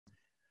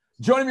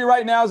Joining me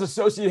right now is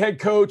associate head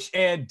coach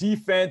and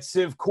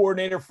defensive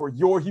coordinator for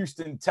your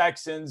Houston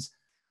Texans,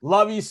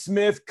 Lovie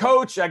Smith.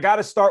 Coach, I got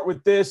to start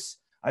with this.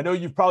 I know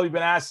you've probably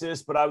been asked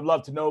this, but I would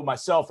love to know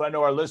myself, and I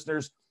know our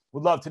listeners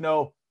would love to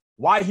know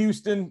why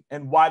Houston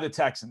and why the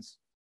Texans.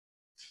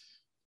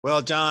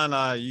 Well,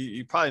 John,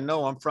 you probably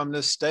know I'm from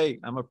this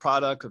state. I'm a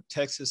product of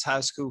Texas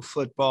high school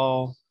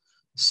football.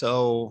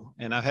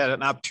 And I've had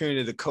an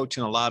opportunity to coach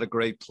in a lot of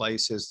great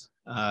places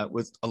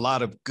with a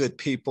lot of good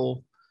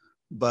people.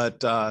 But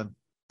the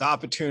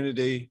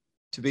opportunity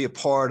to be a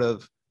part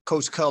of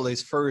Coach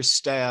Culley's first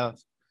staff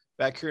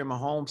back here in my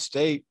home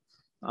state,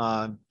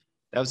 that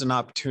was an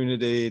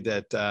opportunity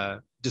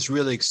that just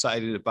really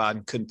excited about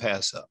and couldn't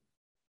pass up.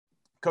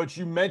 Coach,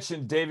 you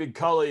mentioned David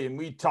Culley, and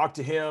we talked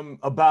to him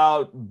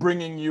about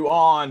bringing you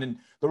on and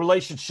the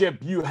relationship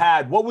you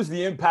had. What was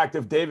the impact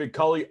of David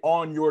Culley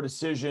on your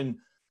decision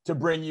to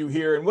bring you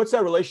here? And what's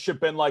that relationship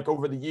been like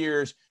over the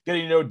years,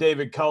 getting to know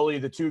David Culley,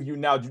 the two of you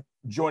now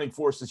joining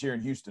forces here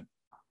in Houston?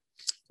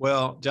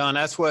 Well, John,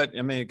 that's what,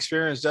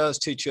 experience does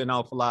teach you an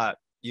awful lot.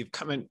 You've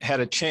come and had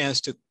a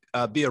chance to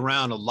be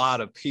around a lot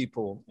of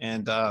people.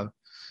 And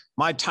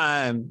my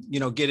time,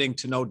 getting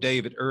to know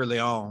David early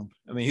on,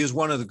 he was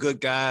one of the good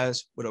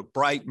guys with a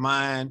bright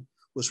mind,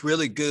 was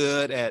really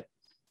good at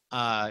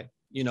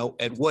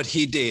what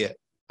he did.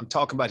 I'm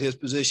talking about his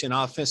position,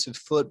 offensive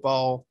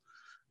football.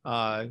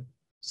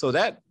 So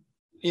that,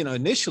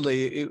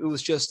 initially it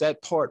was just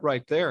that part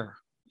right there.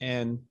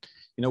 And,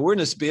 we're in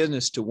this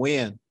business to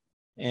win.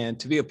 And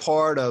to be a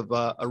part of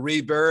a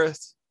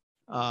rebirth,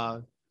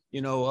 of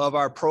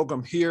our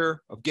program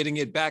here, of getting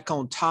it back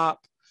on top,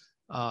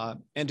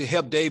 and to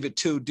help David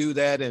too do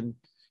that. And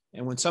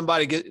when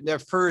somebody gets their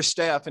first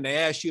staff and they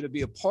ask you to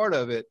be a part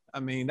of it,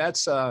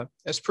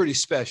 that's pretty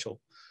special.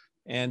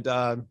 And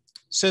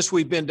since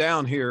we've been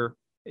down here,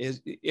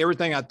 is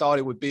everything I thought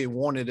it would be and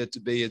wanted it to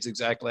be is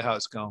exactly how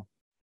it's gone.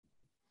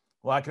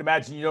 Well, I can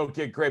imagine you don't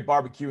get great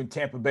barbecue in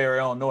Tampa Bay or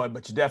Illinois,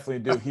 but you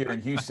definitely do here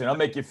in Houston. I'll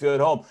make you feel at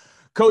home.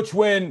 Coach,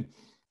 when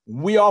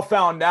we all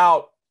found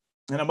out,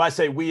 and I might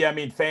say we, I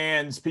mean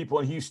fans, people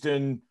in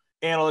Houston,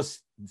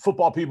 analysts,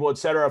 football people, et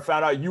cetera,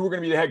 found out you were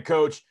going to be the head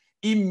coach,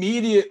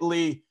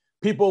 immediately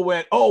people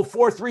went,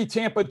 4-3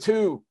 Tampa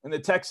 2. And the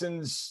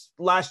Texans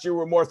last year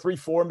were more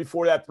 3-4, and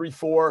before that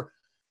 3-4.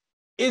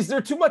 Is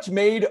there too much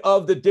made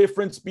of the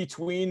difference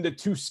between the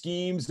two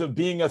schemes of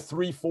being a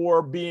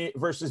 3-4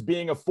 versus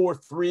being a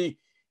 4-3?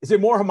 Is it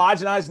more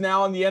homogenized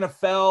now in the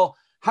NFL?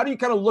 How do you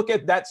kind of look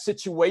at that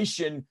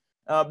situation?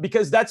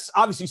 Because that's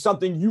obviously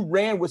something you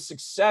ran with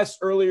success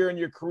earlier in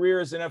your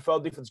career as an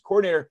NFL defense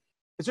coordinator.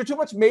 Is there too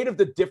much made of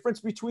the difference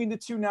between the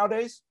two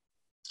nowadays?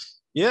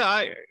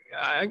 Yeah,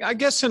 I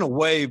guess in a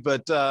way,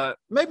 but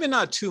maybe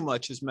not too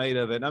much is made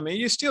of it.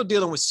 You're still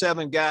dealing with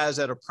 7 guys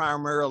that are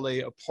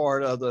primarily a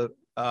part of the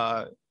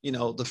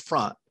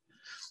front.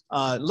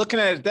 Looking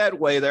at it that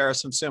way, there are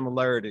some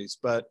similarities,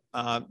 but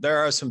there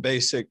are some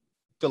basic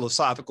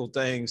philosophical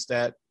things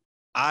that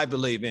I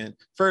believe in.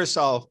 First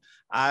off,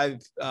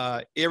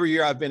 every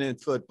year I've been in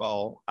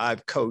football,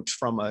 I've coached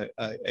from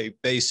a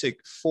basic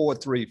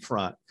 4-3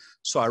 front.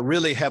 So I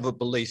really have a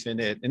belief in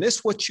it. And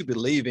it's what you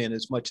believe in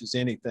as much as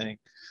anything.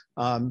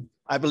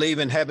 I believe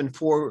in having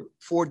four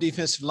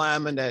defensive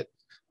linemen that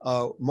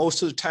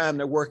most of the time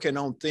they're working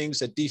on things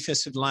that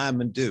defensive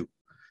linemen do.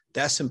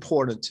 That's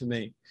important to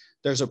me.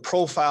 There's a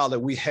profile that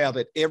we have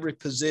at every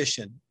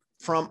position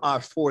from our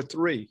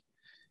 4-3.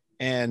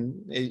 And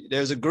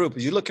there's a group.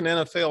 As you look in the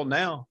NFL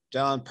now,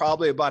 John,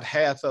 probably about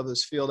half of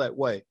us feel that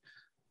way.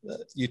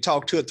 You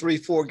talk to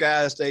 3-4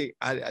 guys,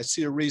 I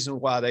see a reason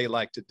why they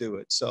like to do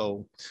it.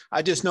 So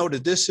I just know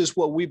that this is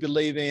what we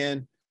believe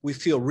in. We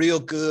feel real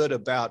good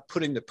about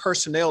putting the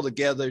personnel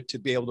together to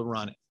be able to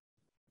run it.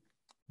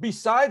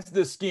 Besides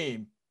the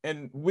scheme,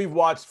 and we've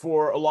watched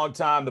for a long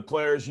time the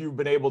players you've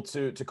been able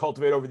to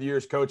cultivate over the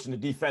years, Coach, and the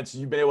defenses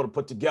you've been able to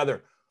put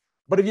together.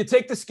 But if you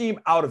take the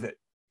scheme out of it,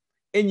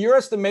 in your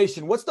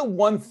estimation, what's the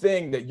one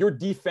thing that your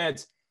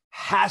defense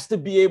has to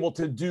be able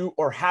to do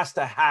or has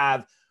to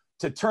have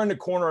to turn the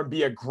corner and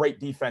be a great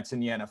defense in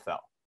the NFL?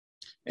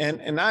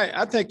 And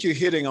I think you're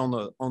hitting on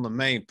the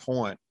main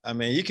point.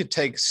 You could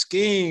take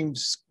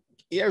schemes.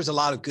 There's a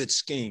lot of good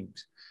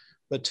schemes.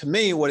 But to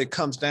me, what it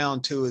comes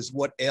down to is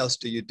what else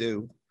do you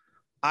do?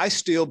 I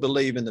still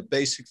believe in the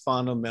basic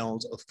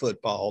fundamentals of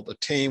football. The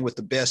team with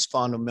the best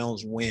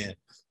fundamentals win.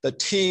 The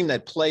team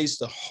that plays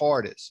the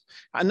hardest.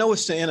 I know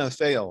it's the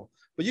NFL,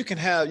 but you can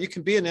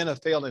be in the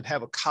NFL and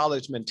have a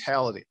college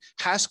mentality,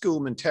 high school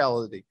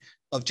mentality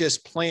of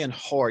just playing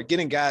hard,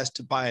 getting guys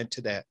to buy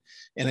into that.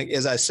 And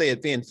as I say,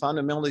 it being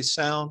fundamentally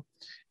sound.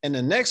 And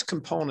the next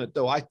component,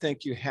 though, I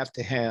think you have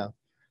to have,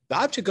 the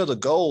object of the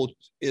goal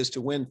is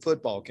to win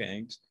football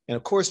games. And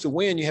of course, to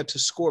win, you have to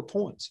score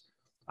points.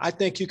 I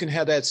think you can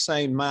have that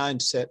same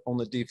mindset on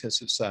the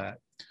defensive side.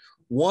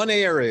 One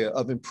area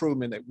of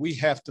improvement that we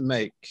have to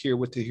make here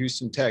with the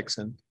Houston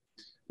Texans,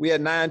 we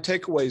had 9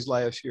 takeaways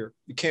last year.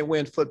 You can't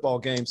win football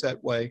games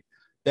that way.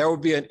 There will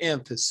be an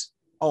emphasis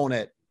on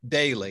it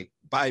daily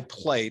by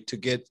play to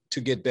get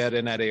better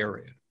in that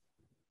area.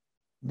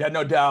 Yeah,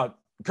 no doubt.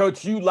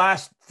 Coach, you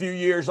last 4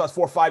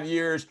 or 5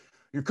 years,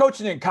 you're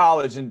coaching in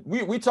college, and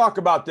we talk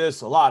about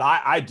this a lot.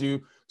 I do,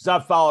 because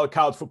I've followed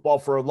college football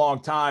for a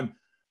long time.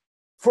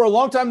 For a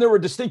long time, there were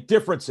distinct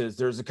differences.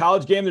 There's a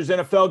college game, there's an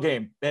NFL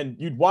game, and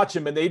you'd watch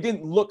them, and they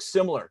didn't look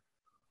similar.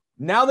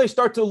 Now they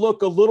start to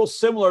look a little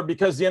similar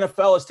because the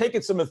NFL has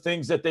taken some of the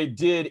things that they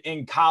did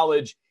in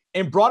college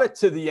and brought it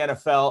to the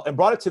NFL and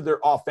brought it to their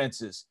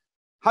offenses.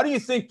 How do you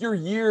think your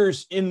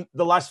years in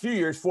the last few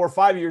years, 4 or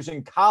 5 years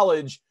in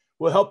college,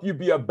 will help you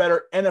be a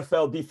better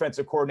NFL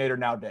defensive coordinator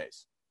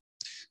nowadays?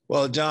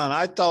 Well, John,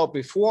 I thought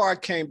before I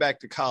came back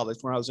to college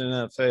when I was in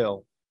the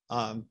NFL,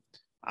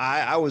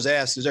 I was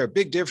asked, is there a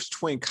big difference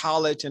between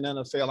college and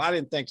NFL? I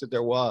didn't think that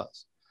there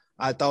was.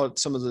 I thought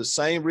some of the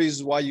same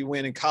reasons why you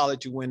win in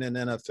college, you win in the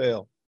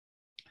NFL.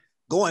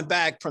 Going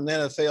back from the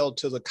NFL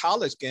to the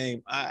college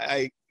game,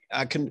 I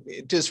can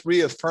just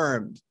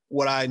reaffirm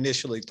what I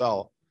initially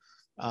thought.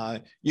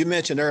 You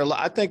mentioned earlier,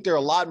 I think there are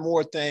a lot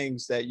more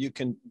things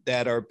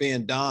that are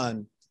being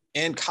done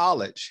in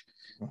college,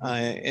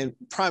 and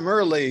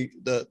primarily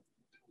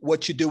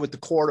what you do with the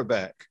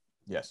quarterback.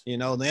 Yes. You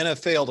know, the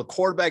NFL, the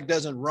quarterback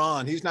doesn't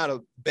run. He's not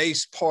a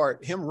base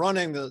part. Him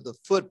running the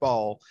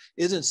football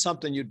isn't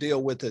something you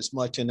deal with as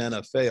much in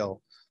NFL.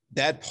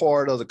 That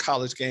part of the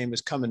college game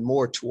is coming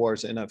more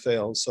towards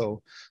NFL.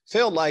 So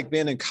felt like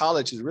being in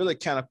college has really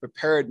kind of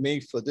prepared me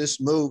for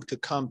this move to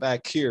come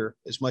back here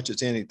as much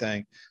as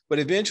anything. But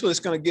eventually it's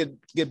going to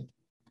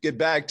get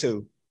back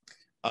to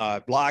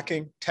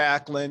blocking,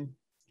 tackling,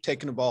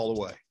 taking the ball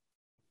away.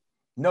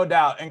 No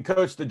doubt. And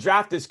Coach, the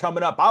draft is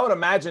coming up. I would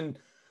imagine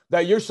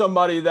that you're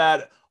somebody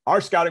that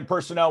our scouting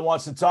personnel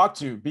wants to talk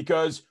to,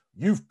 because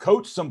you've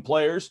coached some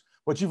players,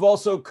 but you've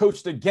also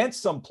coached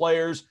against some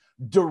players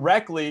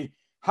directly.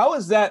 How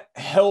has that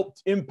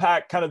helped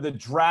impact kind of the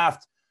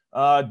draft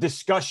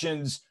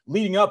discussions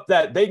leading up,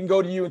 that they can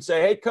go to you and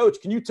say, hey, Coach,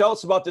 can you tell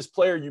us about this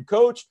player you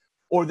coached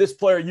or this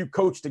player you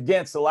coached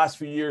against the last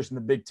few years in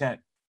the Big Ten?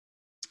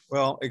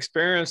 Well,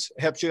 experience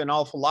helps you an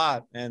awful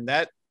lot. And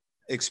that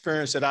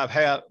experience that I've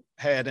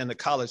had in the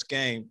college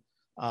game,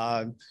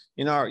 I'm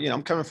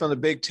coming from the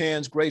Big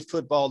Tens, great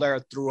football there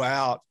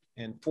throughout,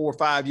 and 4 or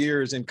 5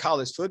 years in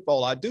college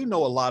football. I do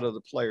know a lot of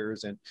the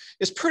players, and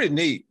it's pretty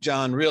neat,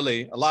 John,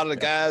 really. A lot of the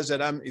guys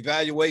that I'm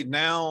evaluating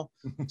now,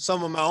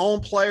 some of my own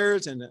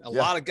players, and a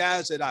lot of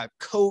guys that I've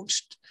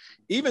coached,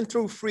 even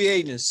through free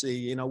agency.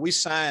 You know, we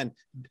signed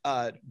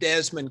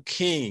Desmond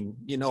King.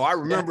 You know, I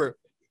remember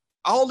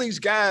all these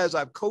guys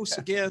I've coached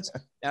against,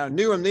 and I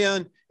knew them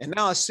then. And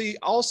now I see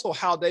also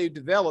how they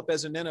develop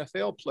as an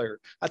NFL player.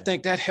 I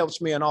think that helps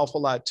me an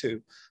awful lot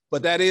too.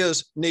 But that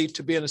is neat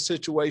to be in a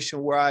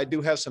situation where I do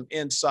have some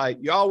insight.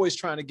 You're always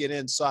trying to get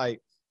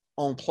insight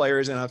on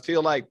players. And I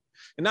feel like,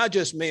 and not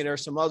just me,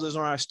 there's some others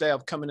on our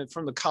staff coming in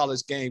from the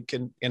college game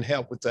can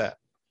help with that.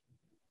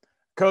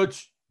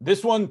 Coach,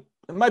 this one,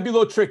 it might be a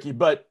little tricky,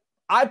 but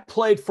I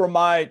played for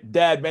my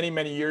dad many,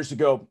 many years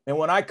ago. And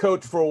when I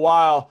coached for a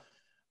while,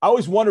 I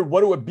always wondered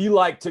what it would be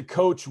like to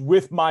coach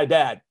with my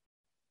dad.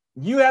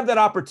 You have that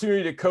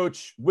opportunity to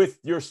coach with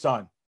your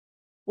son.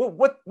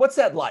 What's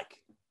that like?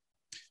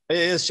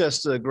 It's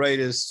just the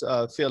greatest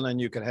feeling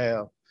you could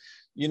have.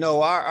 You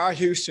know, our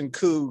Houston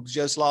Cougs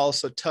just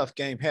lost a tough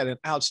game, had an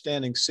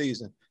outstanding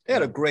season. They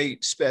had a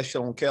great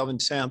special on Kelvin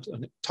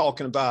Sampson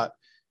talking about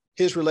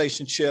his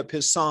relationship.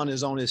 His son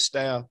is on his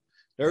staff.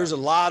 There's a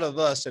lot of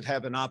us that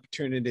have had an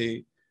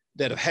opportunity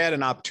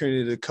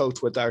to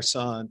coach with our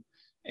son.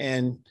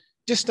 And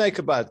just think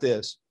about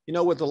this. You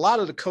know, with a lot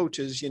of the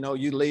coaches, you know,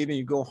 you leave and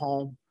you go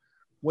home.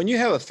 When you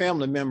have a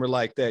family member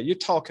like that, you're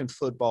talking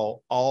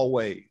football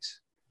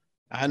always.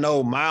 I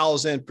know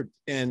Miles in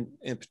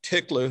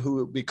particular, who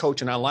will be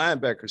coaching our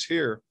linebackers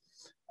here.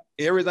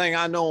 Everything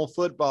I know on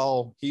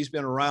football, he's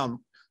been around,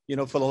 you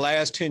know, for the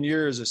last 10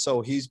 years or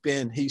so. He's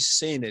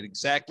seen it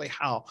exactly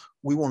how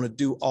we want to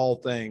do all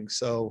things.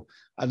 So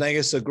I think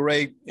it's a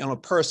great, on a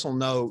personal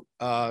note,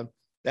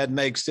 that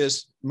makes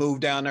this move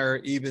down there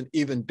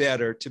even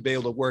better to be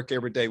able to work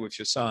every day with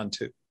your son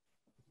too.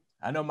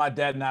 I know my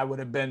dad and I would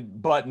have been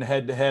butting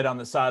head to head on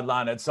the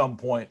sideline at some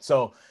point.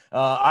 So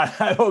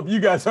I hope you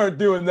guys aren't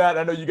doing that.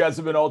 I know you guys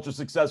have been ultra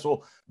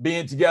successful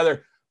being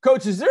together.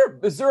 Coach, is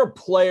there a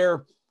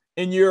player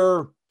in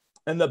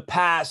the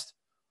past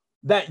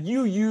that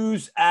you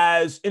use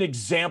as an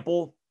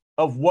example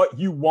of what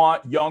you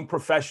want young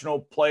professional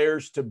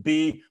players to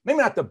be? Maybe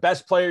not the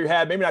best player you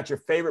had, maybe not your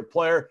favorite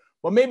player,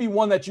 but maybe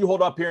one that you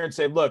hold up here and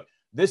say, look,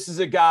 this is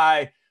a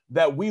guy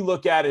that we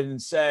look at it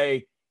and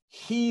say,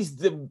 he's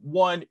the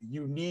one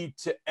you need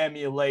to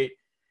emulate.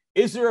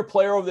 Is there a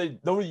player over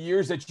the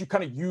years that you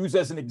kind of use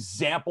as an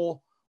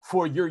example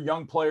for your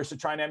young players to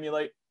try and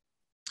emulate?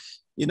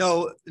 You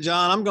know,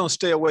 John, I'm going to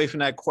stay away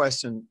from that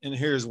question, and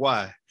here's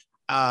why.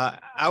 When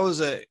I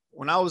was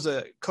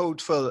a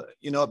coach for,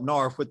 up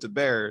north with the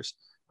Bears,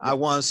 I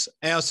once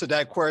answered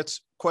that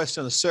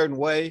question a certain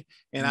way,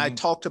 and I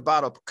talked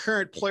about a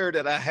current player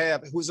that I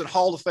have who's a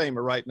Hall of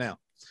Famer right now.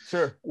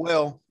 Sure.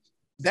 Well,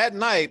 that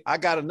night, I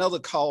got another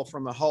call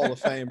from a Hall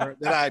of Famer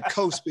that I had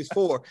coached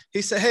before.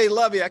 He said, hey,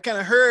 Lovie, I kind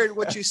of heard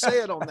what you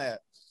said on that.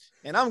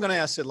 And I'm going to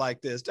ask it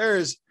like this.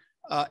 There's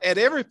at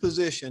every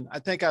position, I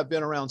think I've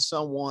been around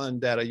someone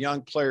that a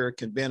young player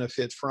can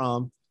benefit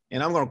from.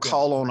 And I'm going to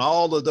call on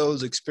all of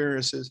those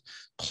experiences,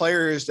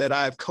 players that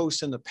I've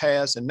coached in the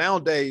past. And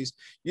nowadays,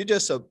 you're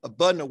just a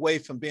button away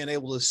from being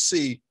able to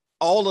see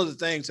all of the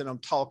things that I'm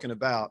talking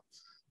about.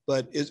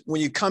 But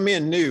when you come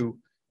in new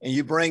and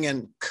you bring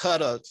in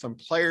cut-ups from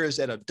players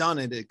that have done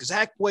it the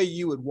exact way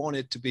you would want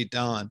it to be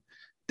done,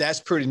 that's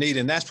pretty neat.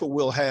 And that's what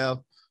we'll have.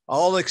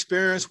 All the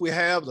experience we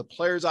have, the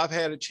players I've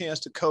had a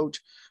chance to coach,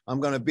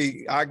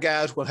 our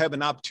guys will have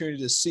an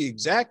opportunity to see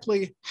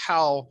exactly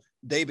how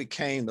they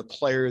became the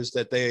players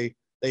that they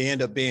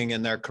end up being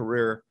in their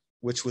career,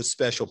 which was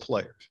special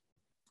players.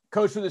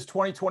 Coach, for this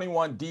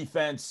 2021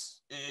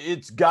 defense,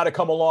 it's got to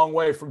come a long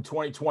way from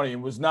 2020. It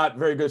was not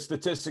very good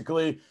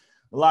statistically.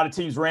 A lot of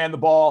teams ran the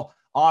ball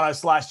on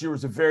us. Last year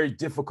was a very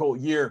difficult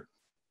year.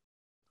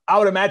 I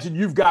would imagine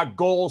you've got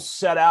goals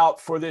set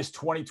out for this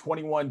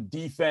 2021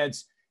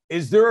 defense.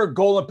 Is there a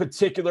goal in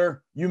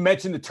particular? You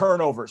mentioned the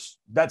turnovers.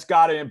 That's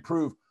got to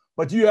improve.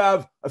 But do you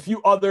have a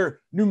few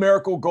other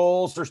numerical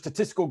goals or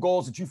statistical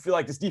goals that you feel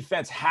like this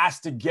defense has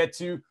to get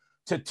to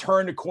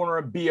turn the corner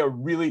and be a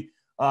really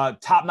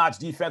top-notch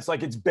defense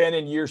like it's been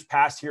in years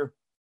past here?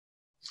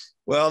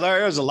 Well,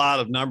 there's a lot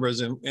of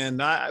numbers,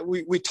 and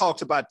we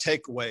talked about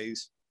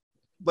takeaways,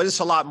 but it's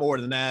a lot more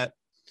than that.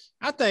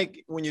 I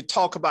think when you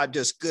talk about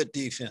just good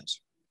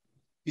defense,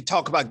 you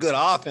talk about good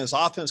offense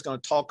is going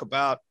to talk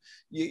about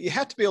you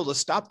have to be able to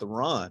stop the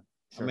run.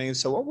 Sure. I mean,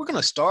 so we're going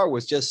to start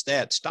with just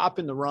that,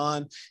 stopping the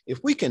run. If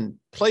we can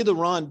play the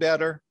run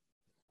better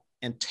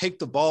and take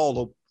the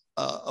ball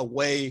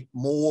away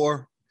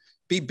more,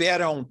 be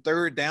better on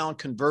third down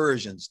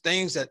conversions,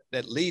 things that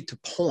lead to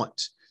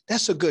points,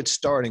 that's a good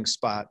starting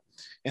spot.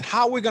 And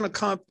how we're going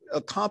to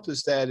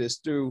accomplish that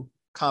is through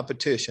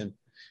competition.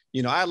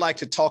 You know, I like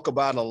to talk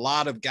about a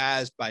lot of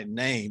guys by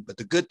name, but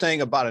the good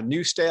thing about a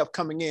new staff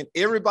coming in,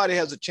 everybody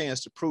has a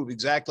chance to prove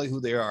exactly who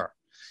they are.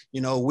 You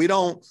know, we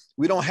don't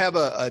have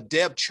a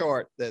depth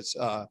chart that's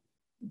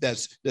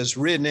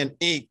written in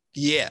ink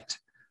yet.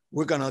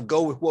 We're going to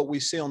go with what we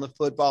see on the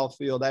football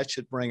field. That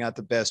should bring out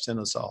the best in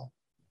us all.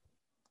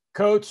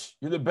 Coach,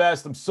 you're the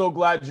best. I'm so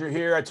glad you're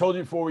here. I told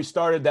you before we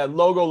started that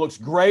logo looks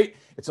great.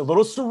 It's a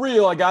little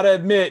surreal, I got to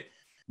admit,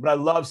 but I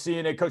love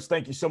seeing it. Coach,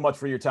 thank you so much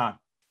for your time.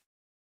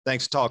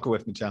 Thanks for talking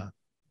with me, John.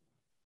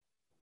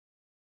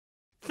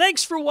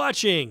 Thanks for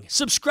watching.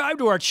 Subscribe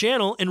to our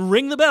channel and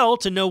ring the bell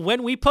to know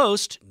when we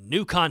post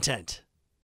new content.